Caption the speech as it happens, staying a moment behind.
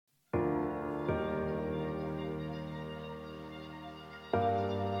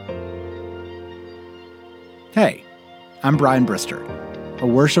Hey, I'm Brian Brister, a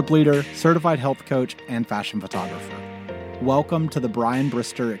worship leader, certified health coach, and fashion photographer. Welcome to the Brian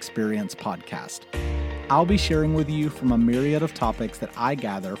Brister Experience podcast. I'll be sharing with you from a myriad of topics that I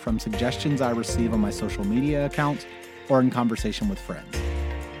gather from suggestions I receive on my social media accounts or in conversation with friends.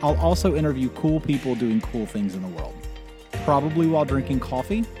 I'll also interview cool people doing cool things in the world. Probably while drinking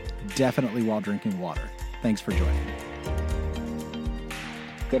coffee, definitely while drinking water. Thanks for joining me.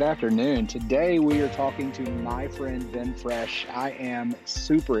 Good afternoon. Today we are talking to my friend Ben Fresch. I am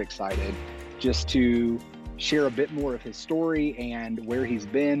super excited just to share a bit more of his story and where he's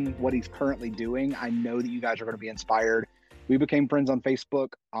been, what he's currently doing. I know that you guys are going to be inspired. We became friends on Facebook.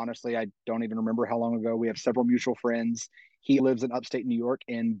 Honestly, I don't even remember how long ago. We have several mutual friends. He lives in upstate New York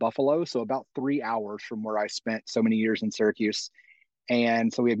in Buffalo, so about 3 hours from where I spent so many years in Syracuse.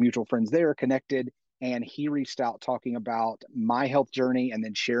 And so we have mutual friends there connected. And he reached out talking about my health journey and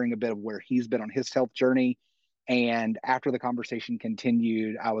then sharing a bit of where he's been on his health journey. And after the conversation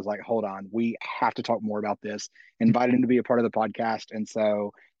continued, I was like, hold on, we have to talk more about this. Invited him to be a part of the podcast. And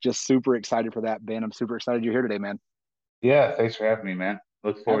so just super excited for that, Ben. I'm super excited you're here today, man. Yeah, thanks for having me, man.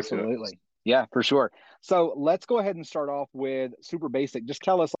 Look forward to it. Absolutely. Yeah, for sure. So let's go ahead and start off with super basic. Just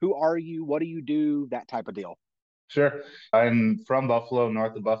tell us, who are you? What do you do? That type of deal. Sure. I'm from Buffalo,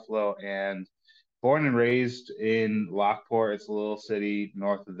 north of Buffalo, and born and raised in Lockport. It's a little city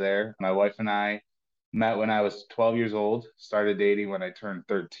north of there. My wife and I met when I was 12 years old, started dating when I turned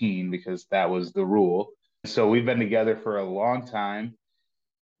 13 because that was the rule. So we've been together for a long time.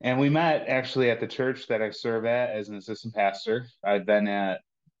 And we met actually at the church that I serve at as an assistant pastor. I've been at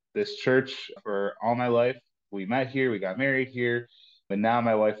this church for all my life. We met here, we got married here, but now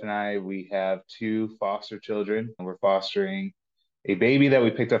my wife and I, we have two foster children, and we're fostering a baby that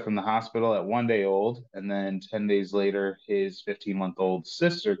we picked up from the hospital at 1 day old. And then 10 days later, his 15-month-old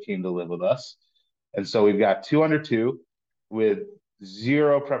sister came to live with us. And so we've got two under two with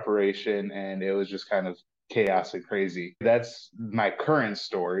zero preparation, and it was just kind of chaos and crazy. That's my current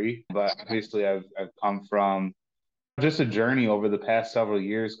story, but obviously I've come from just a journey over the past several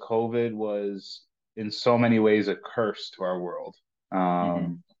years. COVID was in so many ways a curse to our world.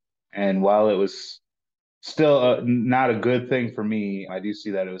 Mm-hmm. And while it was still not a good thing for me, I do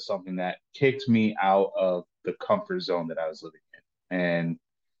see that it was something that kicked me out of the comfort zone that I was living in. And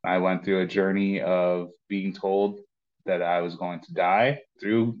I went through a journey of being told that I was going to die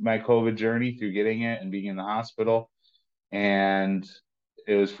through my COVID journey, through getting it and being in the hospital. And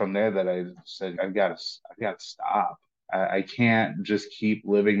it was from there that I said, I've got to stop. I can't just keep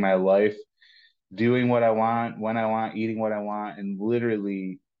living my life, doing what I want, when I want, eating what I want, and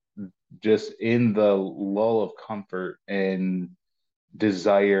literally just in the lull of comfort and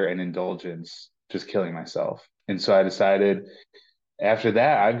desire and indulgence, just killing myself. And so I decided after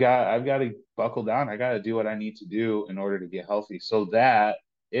that, I've got to buckle down. I got to do what I need to do in order to get healthy, so that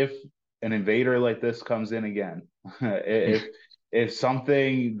if an invader like this comes in again, if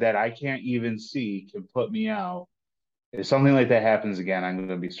something that I can't even see can put me out, if something like that happens again, I'm going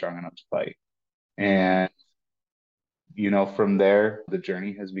to be strong enough to fight. Amen. And from there, the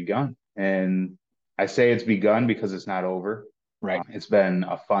journey has begun. And I say it's begun because it's not over. Right. It's been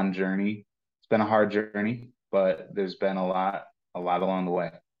a fun journey. It's been a hard journey, but there's been a lot along the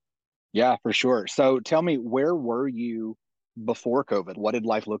way. Yeah, for sure. So tell me, where were you before COVID? What did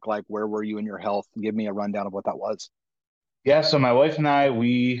life look like? Where were you in your health? Give me a rundown of what that was. Yeah, so my wife and I,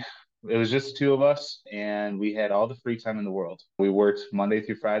 it was just the two of us, and we had all the free time in the world. We worked Monday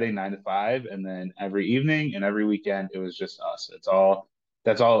through Friday, 9 to 5, and then every evening and every weekend, it was just us.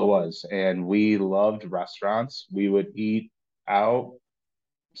 That's all it was. And we loved restaurants. We would eat out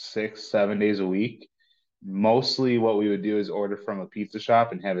 6, 7 days a week. Mostly what we would do is order from a pizza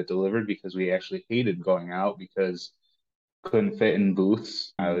shop and have it delivered because we actually hated going out because couldn't fit in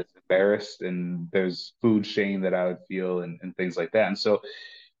booths. I Mhm. was embarrassed, and there's food shame that I would feel, and things like that. And so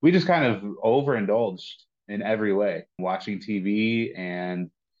we just kind of overindulged in every way, watching TV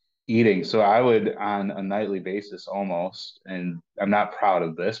and eating. So I would, on a nightly basis almost, and I'm not proud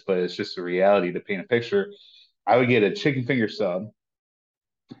of this, but it's just a reality to paint a picture. I would get a chicken finger sub,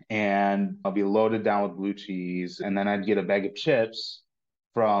 and I'll be loaded down with blue cheese. And then I'd get a bag of chips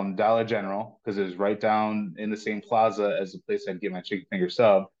from Dollar General because it was right down in the same plaza as the place I'd get my chicken finger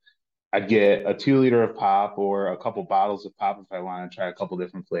sub. I'd get a 2 liter of pop or a couple bottles of pop if I want to try a couple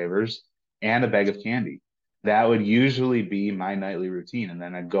different flavors, and a bag of candy. That would usually be my nightly routine. And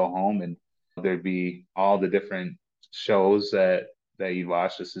then I'd go home, and there'd be all the different shows that you'd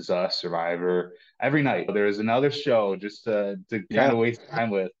watch. This Is Us, Survivor. Every night there was another show just to kind Yeah. of waste time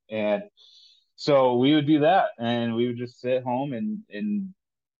with. And so we would do that, and we would just sit home and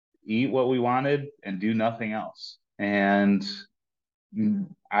eat what we wanted, and do nothing else. And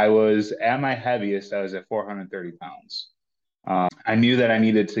I was at my heaviest, I was at 430 pounds. I knew that I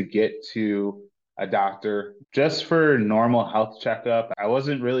needed to get to a doctor just for normal health checkup. I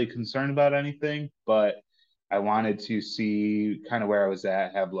wasn't really concerned about anything, but I wanted to see kind of where I was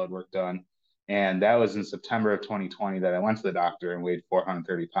at, have blood work done. And that was in September of 2020 that I went to the doctor and weighed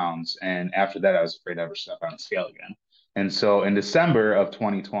 430 pounds. And after that, I was afraid to ever step on the scale again. And so in December of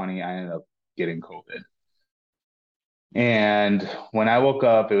 2020, I ended up getting COVID. And when I woke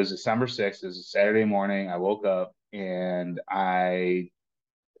up, it was December 6th, it was a Saturday morning. I woke up and I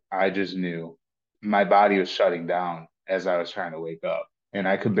just knew my body was shutting down as I was trying to wake up, and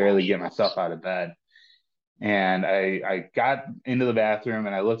I could barely get myself out of bed. And I got into the bathroom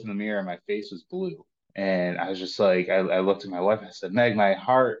and I looked in the mirror and my face was blue. And I was just like, I looked at my wife and I said, Meg, my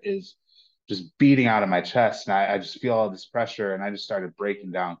heart is just beating out of my chest. And I just feel all this pressure. And I just started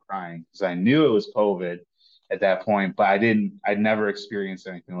breaking down crying because I knew it was COVID at that point, but I'd never experienced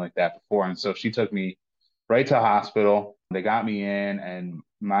anything like that before. And so she took me right to the hospital. They got me in, and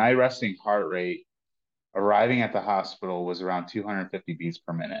my resting heart rate arriving at the hospital was around 250 beats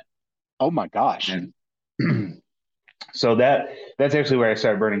per minute. Oh my gosh. And so that's actually where I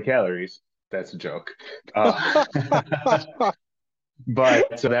started burning calories. That's a joke. But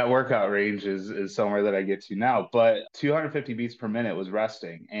so that workout range is somewhere that I get to now. But 250 beats per minute was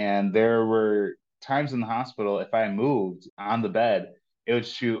resting. And there were times in the hospital, if I moved on the bed, it would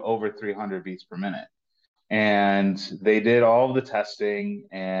shoot over 300 beats per minute. And they did all of the testing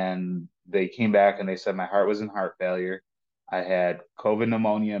and they came back and they said my heart was in heart failure. I had COVID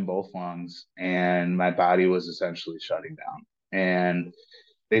pneumonia in both lungs and my body was essentially shutting down. And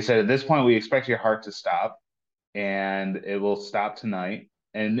they said, at this point, we expect your heart to stop and it will stop tonight.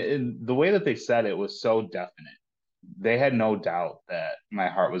 And the way that they said it was so definite. They had no doubt that my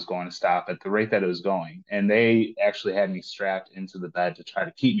heart was going to stop at the rate that it was going. And they actually had me strapped into the bed to try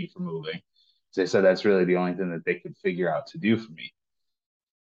to keep me from moving. They said that's really the only thing that they could figure out to do for me.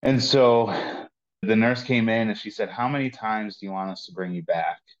 And so the nurse came in and she said, how many times do you want us to bring you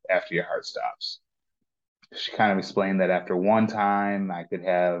back after your heart stops? She kind of explained that after one time, I could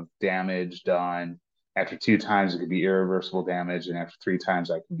have damage done. After two times, it could be irreversible damage. And after three times,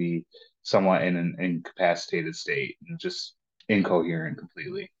 I could be somewhat in an incapacitated state and just incoherent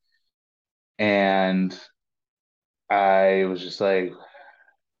completely. And I was just like,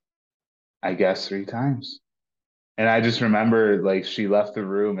 I guess three times. And I just remember like she left the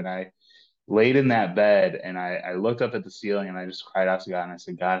room and I laid in that bed and I looked up at the ceiling and I just cried out to God and I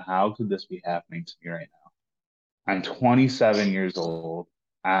said, God, how could this be happening to me right now? I'm 27 years old.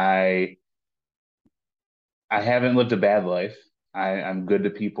 I I haven't lived a bad life. I'm good to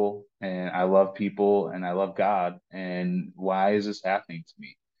people and I love people and I love God. And why is this happening to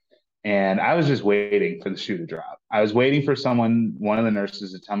me? And I was just waiting for the shoe to drop. I was waiting for someone, one of the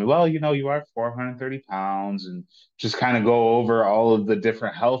nurses, to tell me, well, you are 430 pounds, and just kind of go over all of the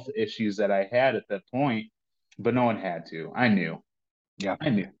different health issues that I had at that point. But no one had to. I knew. Yeah. I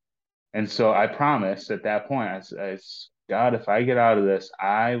knew. And so I promised at that point, God, if I get out of this,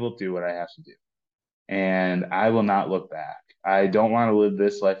 I will do what I have to do. And I will not look back. I don't want to live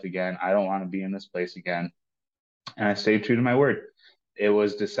this life again. I don't want to be in this place again. And I stayed true to my word. It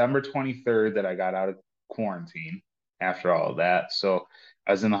was December 23rd that I got out of quarantine after all of that. So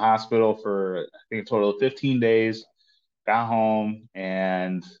I was in the hospital for, I think, a total of 15 days, got home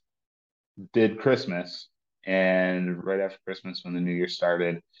and did Christmas. And right after Christmas, when the new year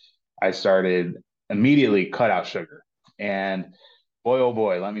started, I started immediately cut out sugar. And boy, oh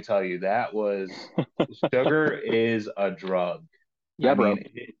boy, let me tell you, that was sugar is a drug. Yeah, I bro. mean,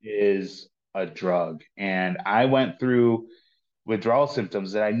 it is a drug. And I went through withdrawal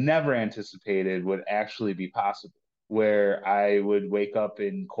symptoms that I never anticipated would actually be possible. Where I would wake up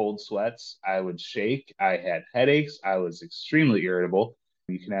in cold sweats, I would shake, I had headaches, I was extremely irritable.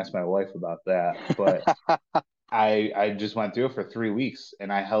 You can ask my wife about that, but I just went through it for 3 weeks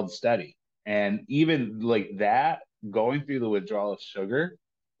and I held steady. And even like that, going through the withdrawal of sugar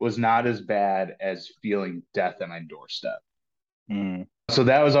was not as bad as feeling death at my doorstep. Mm. So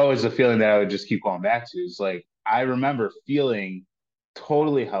that was always the feeling that I would just keep going back to. It's like I remember feeling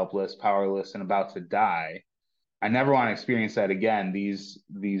totally helpless, powerless, and about to die. I never want to experience that again. These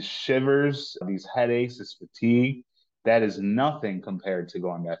shivers, these headaches, this fatigue, that is nothing compared to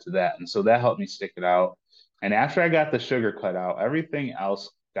going back to that. And so that helped me stick it out. And after I got the sugar cut out, everything else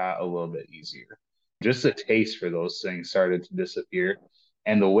got a little bit easier. Just the taste for those things started to disappear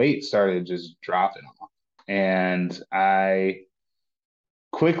and the weight started just dropping off. And I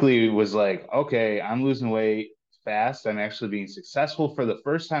quickly was like, okay, I'm losing weight. fast. I'm actually being successful for the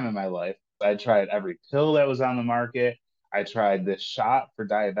first time in my life. I tried every pill that was on the market. I tried this shot for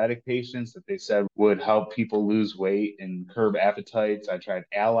diabetic patients that they said would help people lose weight and curb appetites. I tried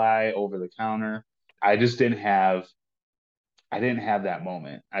Ally over the counter. I just I didn't have that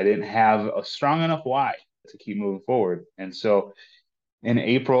moment. I didn't have a strong enough why to keep moving forward. And so in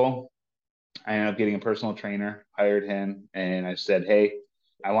April, I ended up getting a personal trainer, hired him, and I said, "Hey,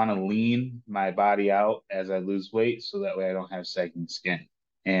 I want to lean my body out as I lose weight so that way I don't have sagging skin."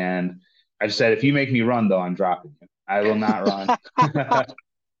 And I just said, "If you make me run, though, I'm dropping you. I will not run."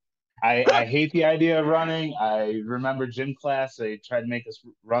 I hate the idea of running. I remember gym class. They tried to make us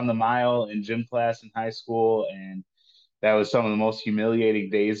run the mile in gym class in high school, and that was some of the most humiliating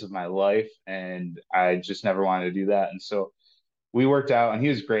days of my life. And I just never wanted to do that. And so we worked out, and he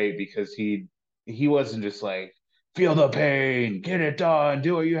was great because he wasn't just like feel the pain, get it done,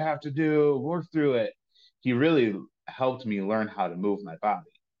 do what you have to do, work through it. He really helped me learn how to move my body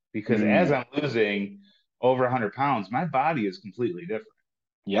because as Mm, I'm losing over 100 pounds, my body is completely different.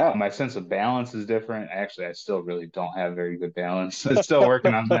 yeah. My sense of balance is different. Actually, I still really don't have very good balance. I'm still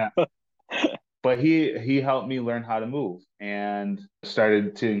working on that. But he helped me learn how to move and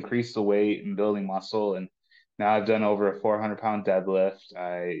started to increase the weight and building muscle. And now I've done over a 400-pound deadlift.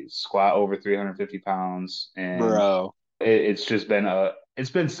 I squat over 350 pounds, and Bro. it's just been it's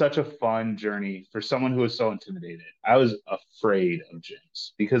been such a fun journey for someone who was so intimidated. I was afraid of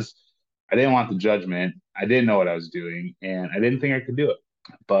gyms because I didn't want the judgment. I didn't know what I was doing, and I didn't think I could do it.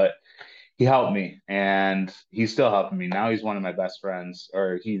 But he helped me and he's still helping me. Now he's one of my best friends,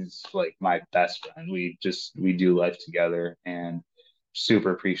 or he's like my best friend. We do life together and super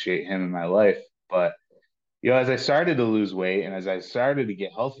appreciate him in my life. But as I started to lose weight and as I started to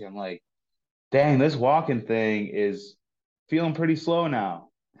get healthy, I'm like, dang, this walking thing is feeling pretty slow now.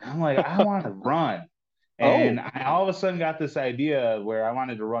 I'm like, I want to run. And Oh, I all of a sudden got this idea where I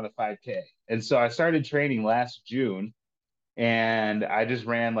wanted to run a 5K. And so I started training last June and I just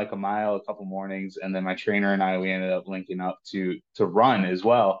ran like a mile a couple mornings, and then my trainer and I we ended up linking up to run as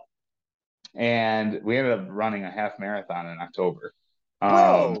well, and we ended up running a half marathon in October. Um,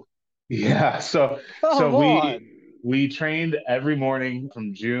 bro. yeah, so Come on. we trained every morning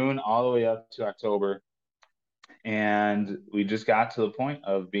from June all the way up to October, and we just got to the point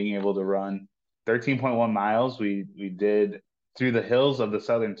of being able to run 13.1 miles. We did through the hills of the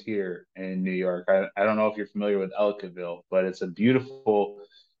Southern Tier in New York. I don't know if you're familiar with Ellicottville, but it's a beautiful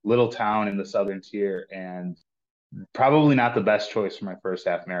little town in the Southern Tier and probably not the best choice for my first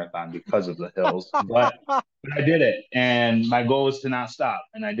half marathon because of the hills, but I did it. And my goal was to not stop,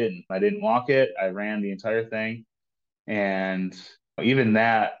 and I didn't. I didn't walk it. I ran the entire thing. And even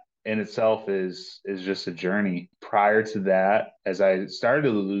that in itself is just a journey. Prior to that, as I started to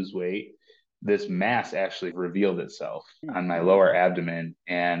lose weight, this mass actually revealed itself on my lower abdomen.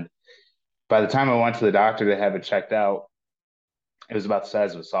 And by the time I went to the doctor to have it checked out, it was about the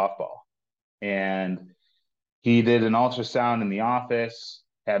size of a softball. And he did an ultrasound in the office,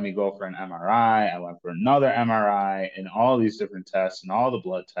 had me go for an MRI. I went for another MRI and all these different tests and all the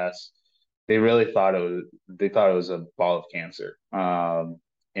blood tests. They thought it was a ball of cancer.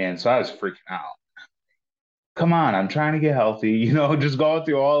 And so I was freaking out. Come on, I'm trying to get healthy, just going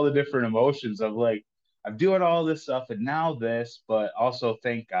through all the different emotions of like, I'm doing all this stuff and now this, but also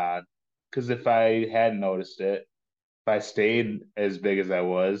thank God. Because if I hadn't noticed it, if I stayed as big as I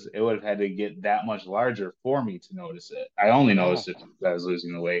was, it would have had to get that much larger for me to notice it. I only Yeah. noticed it because I was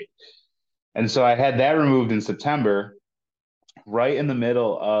losing the weight. And so I had that removed in September, right in the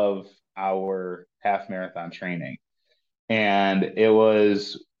middle of our half marathon training. And it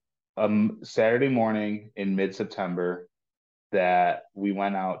was Saturday morning in mid September that we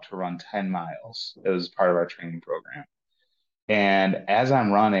went out to run 10 miles. It was part of our training program. And as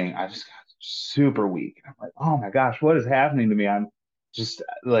I'm running, I just got super weak. I'm like, oh my gosh, what is happening to me? I'm just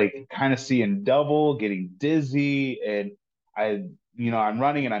like kind of seeing double, getting dizzy. And I'm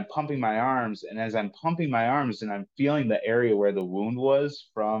running and I'm pumping my arms. And as I'm pumping my arms and I'm feeling the area where the wound was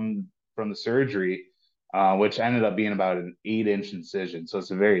from the surgery, which ended up being about an 8-inch incision. So it's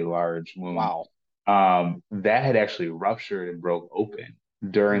a very large wound. Wow. That had actually ruptured and broke open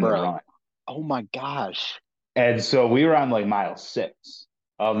during the Bro. run. Oh my gosh. And so we were on like mile 6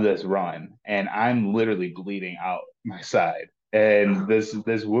 of this run, and I'm literally bleeding out my side. And this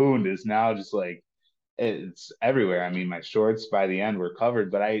wound is now just like it's everywhere. I mean, my shorts by the end were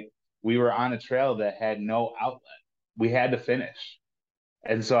covered, but we were on a trail that had no outlet. We had to finish.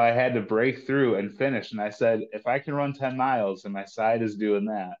 And so I had to break through and finish. And I said, if I can run 10 miles and my side is doing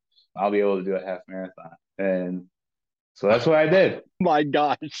that, I'll be able to do a half marathon. And so that's what I did. My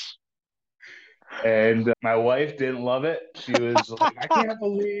gosh. And my wife didn't love it. She was like, I can't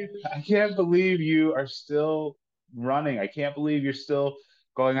believe you are still running. I can't believe you're still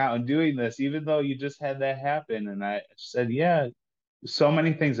going out and doing this, even though you just had that happen. And I said, yeah, so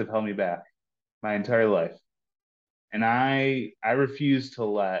many things have held me back my entire life. And I refuse to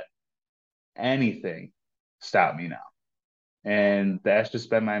let anything stop me now. And that's just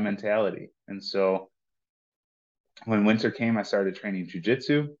been my mentality. And so when winter came, I started training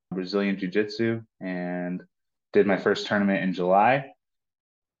jujitsu, Brazilian jiu-jitsu, and did my first tournament in July.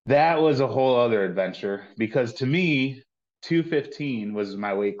 That was a whole other adventure because to me, 215 was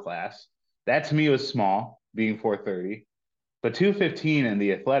my weight class. That to me was small, being 430. But 215 in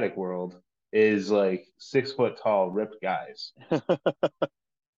the athletic world is like 6 foot tall, ripped guys,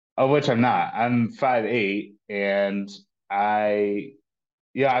 of which I'm not. I'm 5'8", and I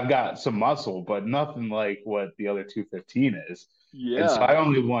yeah, I've got some muscle, but nothing like what the other 215 is. And so Yeah. I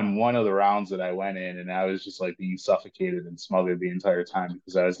only won one of the rounds that I went in, and I was just like being suffocated and smothered the entire time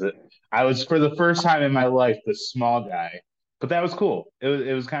because I was for the first time in my life the small guy. But that was cool.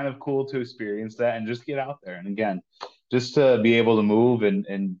 It was kind of cool to experience that and just get out there. And again, just to be able to move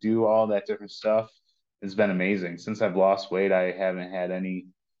and do all that different stuff has been amazing. Since I've lost weight, I haven't had any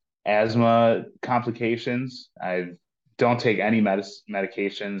asthma complications. I don't take any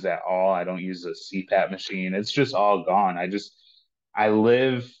medications at all. I don't use a CPAP machine. It's just all gone. I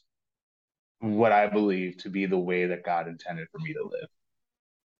live what I believe to be the way that God intended for me to live.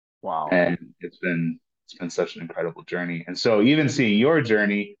 Wow. And it's been such an incredible journey. And so even seeing your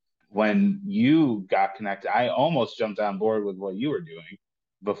journey when you got connected, I almost jumped on board with what you were doing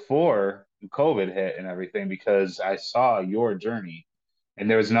before COVID hit and everything because I saw your journey. And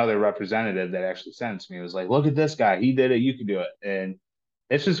there was another representative that actually sent it to me. It was like, look at this guy. He did it. You can do it. And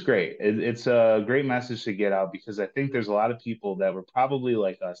it's just great. It's a great message to get out because I think there's a lot of people that were probably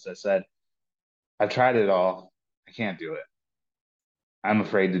like us that said, I've tried it all. I can't do it. I'm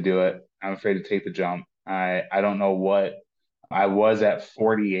afraid to do it. I'm afraid to take the jump. I don't know what I was at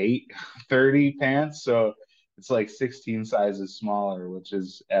 48, 30 pants. So it's like 16 sizes smaller, which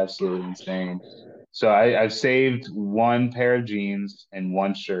is absolutely insane. So I've saved one pair of jeans and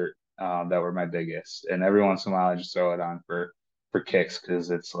one shirt that were my biggest. And every once in a while, I just throw it on for kicks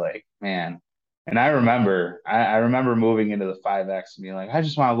because it's like, man. And I remember moving into the 5X and being like, I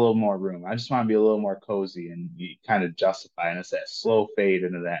just want a little more room. I just want to be a little more cozy. And you kind of justify, and it's that slow fade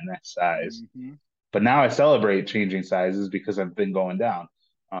into that next size. Hmm. But now I celebrate changing sizes because I've been going down.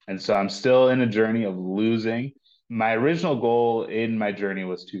 And so I'm still in a journey of losing. My original goal in my journey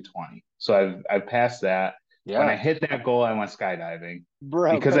was 220. So I've passed that. When I Yeah. hit that goal, I went skydiving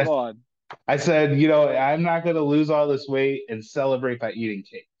Bro, because come on. I said, I'm not going to lose all this weight and celebrate by eating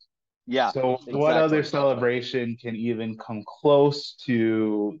cake. Yeah, So what other exactly. celebration can even come close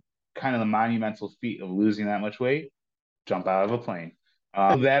to kind of the monumental feat of losing that much weight? Jump out of a plane.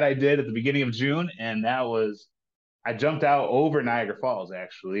 That I did at the beginning of June, and I jumped out over Niagara Falls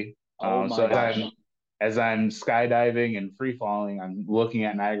actually. Oh So my gosh. as I'm skydiving and free falling, I'm looking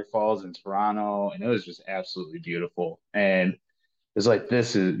at Niagara Falls in Toronto, and it was just absolutely beautiful. And it's like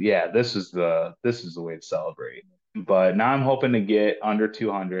this is the way to celebrate. But now I'm hoping to get under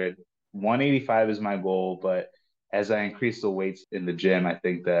 200. 185 is my goal, but as I increase the weights in the gym, I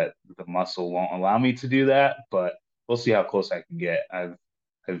think that the muscle won't allow me to do that, but we'll see how close I can get. I've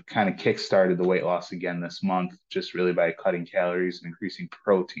kind of kick-started the weight loss again this month, just really by cutting calories and increasing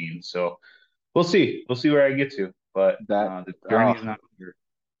protein. So we'll see. We'll see where I get to, but That the journey oh, is not here.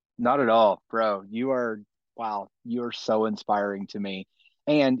 not at all, bro. You are wow, you're so inspiring to me.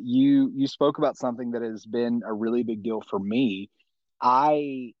 And you spoke about something that has been a really big deal for me.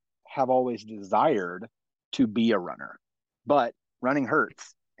 I have always desired to be a runner, but running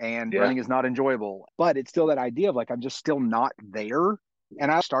hurts and Yeah, running is not enjoyable. But it's still that idea of like I'm just still not there. And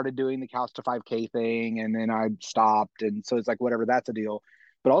I started doing the couch to 5K thing and then I stopped. And so it's like whatever, that's a deal.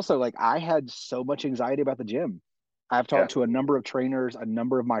 But also like I had so much anxiety about the gym. I've yeah, talked to a number of trainers, a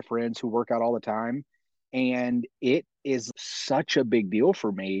number of my friends who work out all the time, and it is such a big deal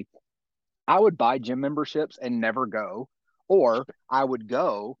for me. I would buy gym memberships and never go, or I would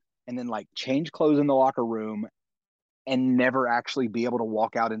go and then like change clothes in the locker room and never actually be able to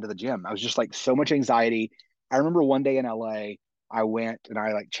walk out into the gym. I was just like so much anxiety. I remember one day in LA, I went and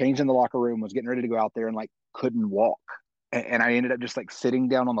I like changed in the locker room, was getting ready to go out there and like couldn't walk. And I ended up just like sitting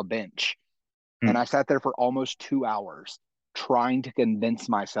down on the bench and Hmm. I sat there for almost 2 hours trying to convince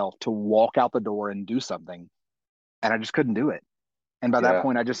myself to walk out the door and do something. And I just couldn't do it. And by that Yeah.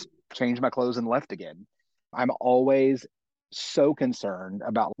 point, I just changed my clothes and left again. I'm always so concerned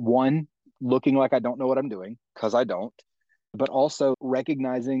about one, looking like I don't know what I'm doing, because I don't, but also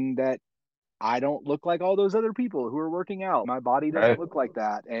recognizing that I don't look like all those other people who are working out. My body doesn't Right. look like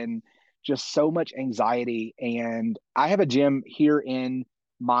that. And just so much anxiety. And I have a gym here in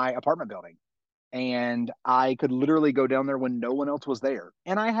my apartment building, and I could literally go down there when no one else was there.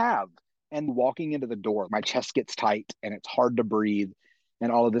 And I have. And walking into the door, my chest gets tight and it's hard to breathe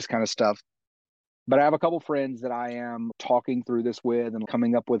and all of this kind of stuff. But I have a couple friends that I am talking through this with and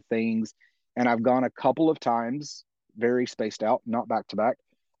coming up with things. And I've gone a couple of times, very spaced out, not back to back.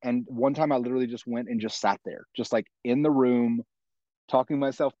 And one time I literally just went and just sat there, just like in the room, talking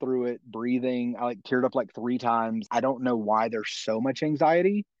myself through it, breathing. I like teared up like 3 times. I don't know why there's so much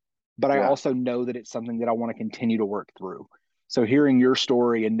anxiety, but I Yeah. also know that it's something that I want to continue to work through. So hearing your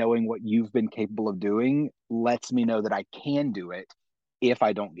story and knowing what you've been capable of doing lets me know that I can do it if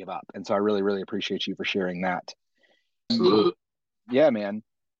I don't give up. And so I really, really appreciate you for sharing that. Absolutely. Yeah, man.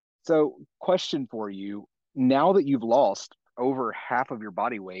 So, question for you. Now that you've lost over half of your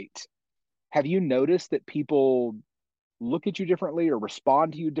body weight, have you noticed that people look at you differently or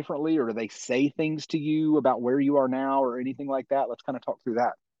respond to you differently, or do they say things to you about where you are now or anything like that? Let's kind of talk through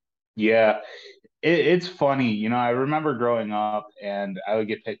that. Yeah. It's funny. I remember growing up and I would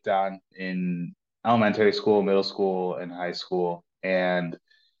get picked on in elementary school, middle school, and high school. And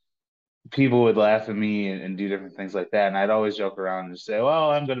people would laugh at me and do different things like that. And I'd always joke around and say,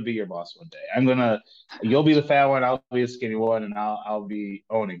 well, I'm going to be your boss one day. You'll be the fat one, I'll be the skinny one, and I'll be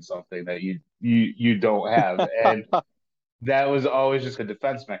owning something that you don't have. And that was always just a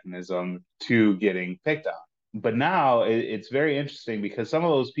defense mechanism to getting picked on. But now it's very interesting because some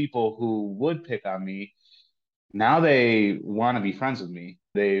of those people who would pick on me, now they want to be friends with me.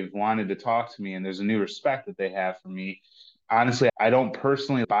 They've wanted to talk to me, and there's a new respect that they have for me. Honestly, I don't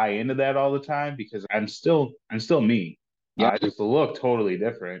personally buy into that all the time because I'm still me. Yep. I just look totally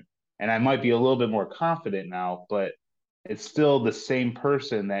different, and I might be a little bit more confident now, but it's still the same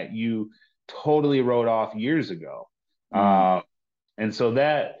person that you totally wrote off years ago. Mm, Uh, and so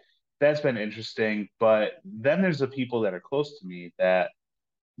that's been interesting. But then there's the people that are close to me that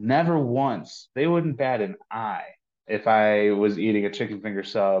never once, they wouldn't bat an eye if I was eating a chicken finger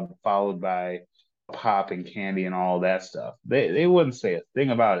sub followed by pop and candy and all that stuff. They wouldn't say a thing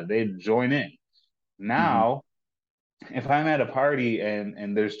about it. They'd join in. hmm Now, if I'm at a party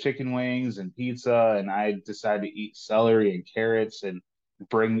and there's chicken wings and pizza and I decide to eat celery and carrots and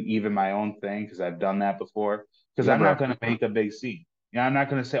bring even my own thing because I've done that before, because Yeah, I'm not bro. going to make a big scene. I'm not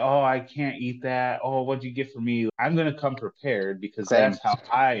going to say, "Oh, I can't eat that. Oh, what'd you get for me?" I'm going to come prepared because Same. that's how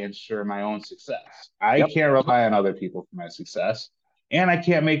I ensure my own success. I Yep. can't rely on other people for my success, and I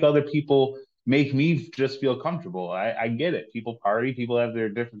can't make other people make me just feel comfortable. I get it. People party, people have their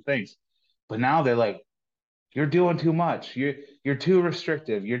different things, but now they're like, you're doing too much. You're too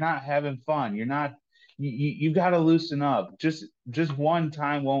restrictive. You're not having fun. You're not you got to loosen up. Just one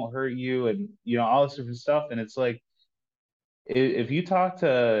time won't hurt you and all this different stuff and it's like if you talk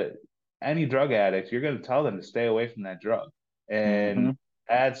to any drug addict, you're going to tell them to stay away from that drug. hmm And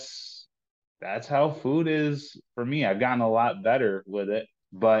that's that's how food is for me. I've gotten a lot better with it,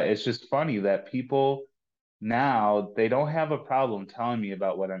 but it's just funny that people now they don't have a problem telling me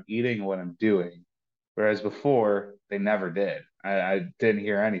about what I'm eating and what I'm doing. Whereas before, they never did. I didn't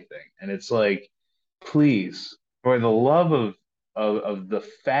hear anything. And it's like, please, for the love of the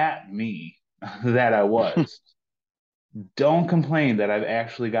fat me that I was, don't complain that I've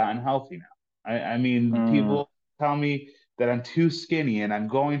actually gotten healthy now. I mean, Mm, people tell me that I'm too skinny and I'm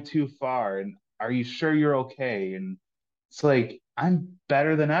going too far. And are you sure you're okay? And it's like, I'm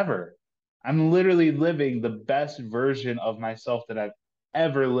better than ever. I'm literally living the best version of myself that I've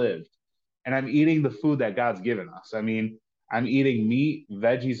ever lived. And I'm eating the food that God's given us. I mean, I'm eating meat,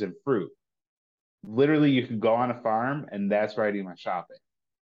 veggies, and fruit. Literally, you could go on a farm, and that's where I do my shopping.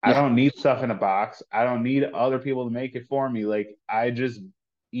 I yeah. don't need stuff in a box. I don't need other people to make it for me. Like I just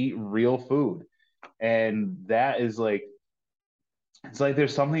eat real food. And that is like it's like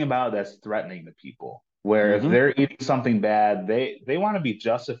there's something about it that's threatening to people. Where if hmm they're eating something bad, they want to be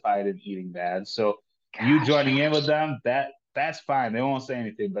justified in eating bad. So you Gosh. joining in with them, that's fine. They won't say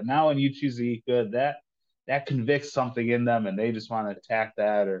anything. But now when you choose to eat good, that convicts something in them and they just want to attack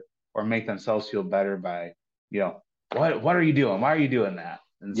that or make themselves feel better by, you know, what are you doing? Why are you doing that?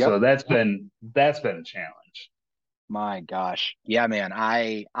 And Yep. so that's been a challenge. My gosh. Yeah, man.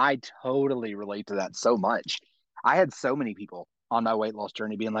 I totally relate to that so much. I had so many people on my weight loss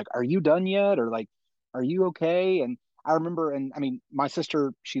journey being like, "Are you done yet?" or like, "Are you okay?" And I remember, and I mean, my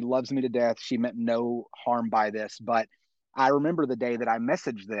sister, she loves me to death. She meant no harm by this, but I remember the day that I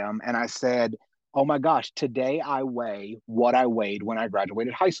messaged them and I said, "Oh my gosh, today I weigh what I weighed when I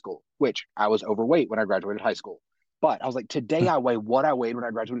graduated high school," which I was overweight when I graduated high school. But I was like, today I weigh what I weighed when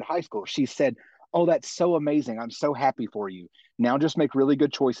I graduated high school. She said, oh, that's so amazing. I'm so happy for you. Now just make really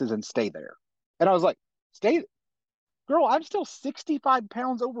good choices and stay there. And I was like, stay, girl, I'm still 65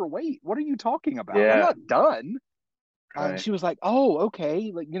 pounds overweight. What are you talking about? I'm Yeah. not done. And Right. she was like, oh,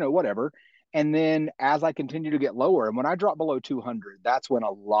 okay, like, whatever. And then as I continue to get lower, and when I dropped below 200, that's when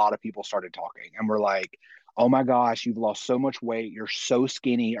a lot of people started talking and were like, oh my gosh, you've lost so much weight. You're so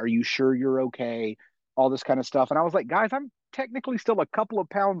skinny. Are you sure you're okay? All this kind of stuff. And I was like, guys, I'm technically still a couple of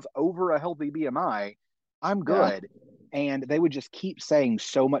pounds over a healthy BMI. I'm Yeah. good. And they would just keep saying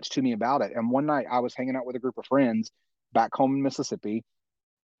so much to me about it. And one night I was hanging out with a group of friends back home in Mississippi,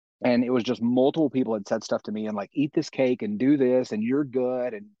 and it was just multiple people had said stuff to me and like, eat this cake and do this and you're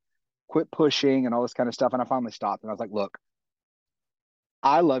good and quit pushing and all this kind of stuff. And I finally stopped and I was like, look,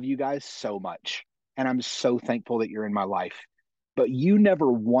 I love you guys so much. And I'm so thankful that you're in my life. But you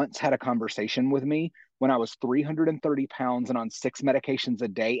never once had a conversation with me when I was 330 pounds and on 6 medications a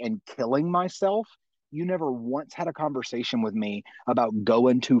day and killing myself. You never once had a conversation with me about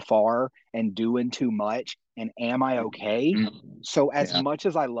going too far and doing too much and am I okay? So, as Yeah. much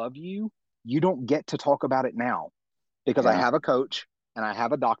as I love you, you don't get to talk about it now because I Yeah. have a coach and I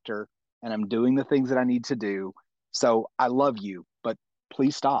have a doctor and I'm doing the things that I need to do. So, I love you, but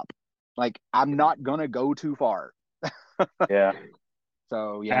please stop. Like, I'm not going to go too far. Yeah.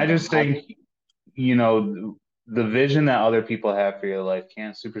 So, yeah, I man. just think, the vision that other people have for your life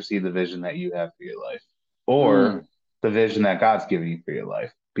can't supersede the vision that you have for your life, Mm, or the vision that God's giving you for your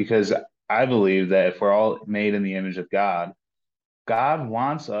life. Because I believe that if we're all made in the image of God, God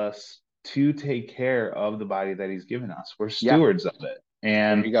wants us to take care of the body that He's given us. We're yeah, stewards of it. there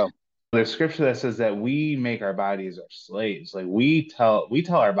you And go. there's scripture that says that we make our bodies our slaves. Like we tell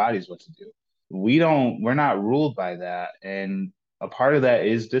our bodies what to do. We're not ruled by that. And a part of that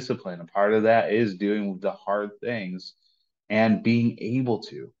is discipline. A part of that is doing the hard things and being able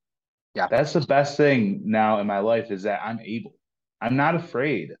to. Yeah, That's the best thing now in my life is that I'm able. I'm not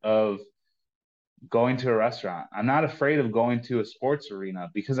afraid of going to a restaurant. I'm not afraid of going to a sports arena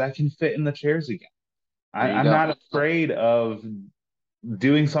because I can fit in the chairs again. there you I'm go. not afraid of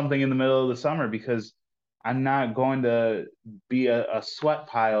doing something in the middle of the summer because I'm not going to be a sweat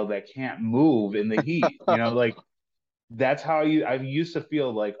pile that can't move in the heat. Like that's how I used to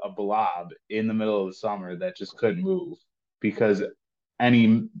feel like a blob in the middle of the summer that just couldn't move because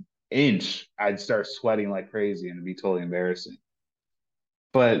any inch I'd start sweating like crazy and it'd be totally embarrassing.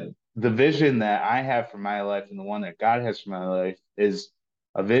 But the vision that I have for my life and the one that God has for my life is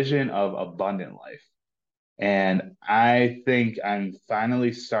a vision of abundant life. And I think I'm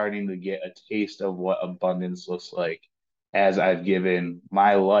finally starting to get a taste of what abundance looks like as I've given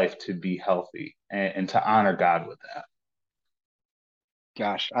my life to be healthy and to honor God with that.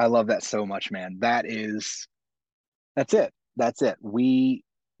 Gosh, I love that so much, man. That's it. That's it. We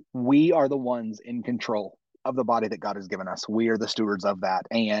are the ones in control of the body that God has given us. We are the stewards of that.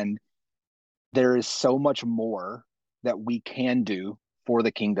 And there is so much more that we can do for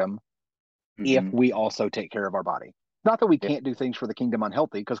the kingdom if Hmm. we also take care of our body. Not that we Yeah, can't do things for the kingdom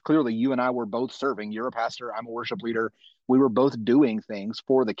unhealthy, because clearly you and I were both serving. You're a pastor, I'm a worship leader. We were both doing things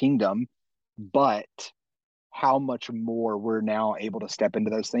for the kingdom, but how much more we're now able to step into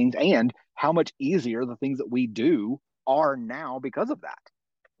those things and how much easier the things that we do are now because of that.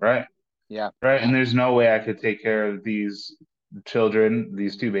 right. Yeah. Right. And there's no way I could take care of these children,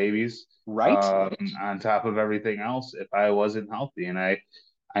 these two babies, Right. on top of everything else if I wasn't healthy. And I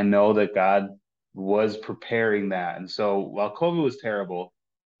know that God was preparing that. And so while COVID was terrible,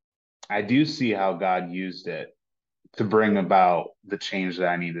 I do see how God used it to bring about the change that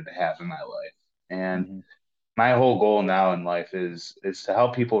I needed to have in my life. And Mm-hmm. my whole goal now in life is to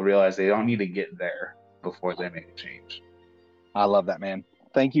help people realize they don't need to get there before they make a change. I love that, man.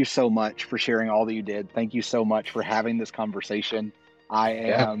 Thank you so much for sharing all that you did. Thank you so much for having this conversation. I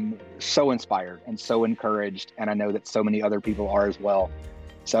Yeah, am so inspired and so encouraged, and I know that so many other people are as well.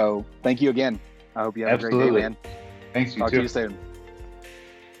 So thank you again. I hope you have a great day, absolutely. man. Thanks, you Talk to too. you soon.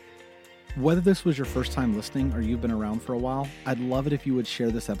 Whether this was your first time listening or you've been around for a while, I'd love it if you would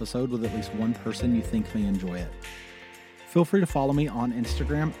share this episode with at least one person you think may enjoy it. Feel free to follow me on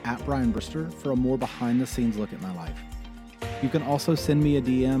Instagram at Brian Brister for a more behind-the-scenes look at my life. You can also send me a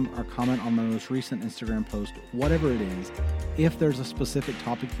DM or comment on my most recent Instagram post, whatever it is, if there's a specific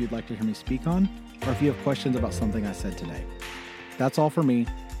topic you'd like to hear me speak on, or if you have questions about something I said today. That's all for me.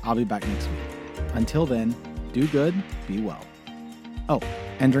 I'll be back next week. Until then, do good, be well. Oh,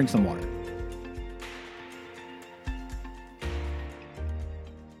 and drink some water.